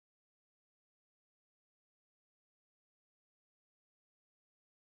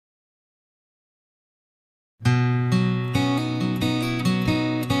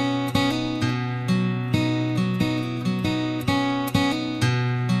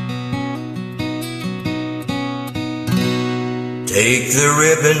Take the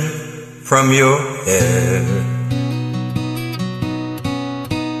ribbon from your hair,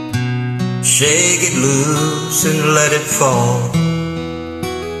 shake it loose and let it fall,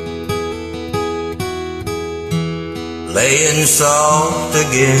 laying soft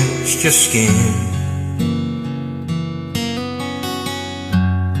against your skin,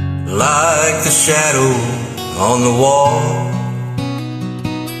 like the shadow on the wall.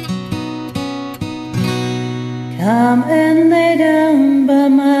 Come and lay down by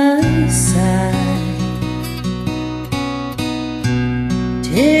my side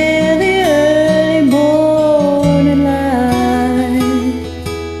till the early morning light.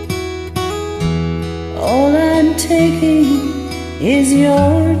 All I'm taking is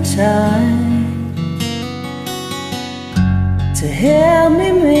your time to help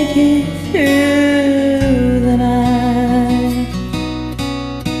me make it through the night.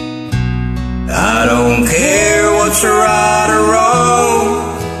 I don't care what's right or wrong,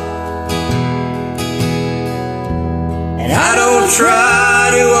 and I don't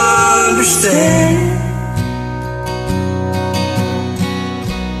try to understand.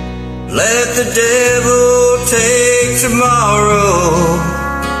 Let the devil take tomorrow.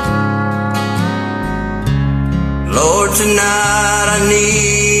 Lord, tonight I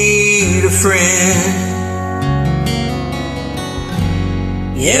need a friend.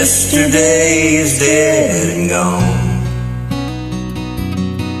 Yesterday is dead and gone,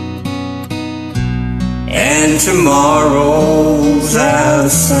 and tomorrow's out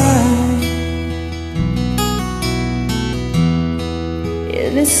of sight.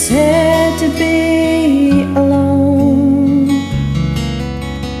 It is sad to be alone.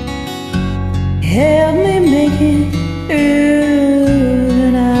 Help me make it through the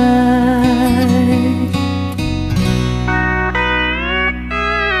night.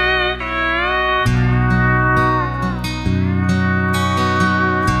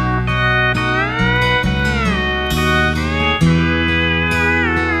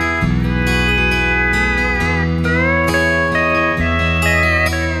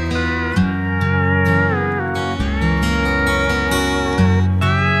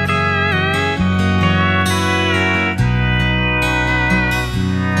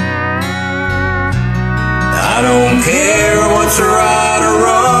 I don't care what's right or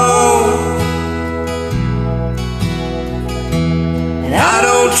wrong, and I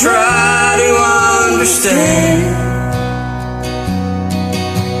don't try to understand.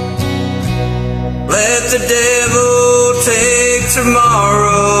 Let the devil take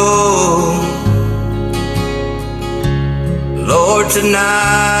tomorrow. Lord,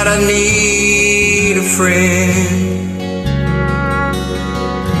 tonight I need a friend.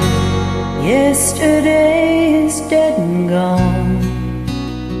 Yesterday is dead and gone,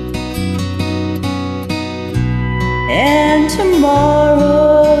 and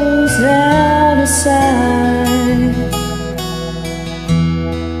tomorrow's out of sight.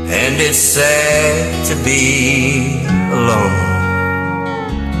 And it's sad to be alone.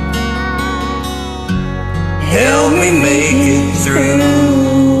 Help me make it through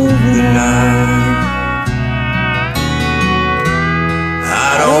the night.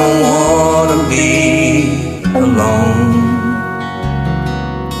 I don't wanna be alone.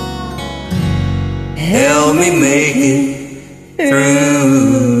 Help me make it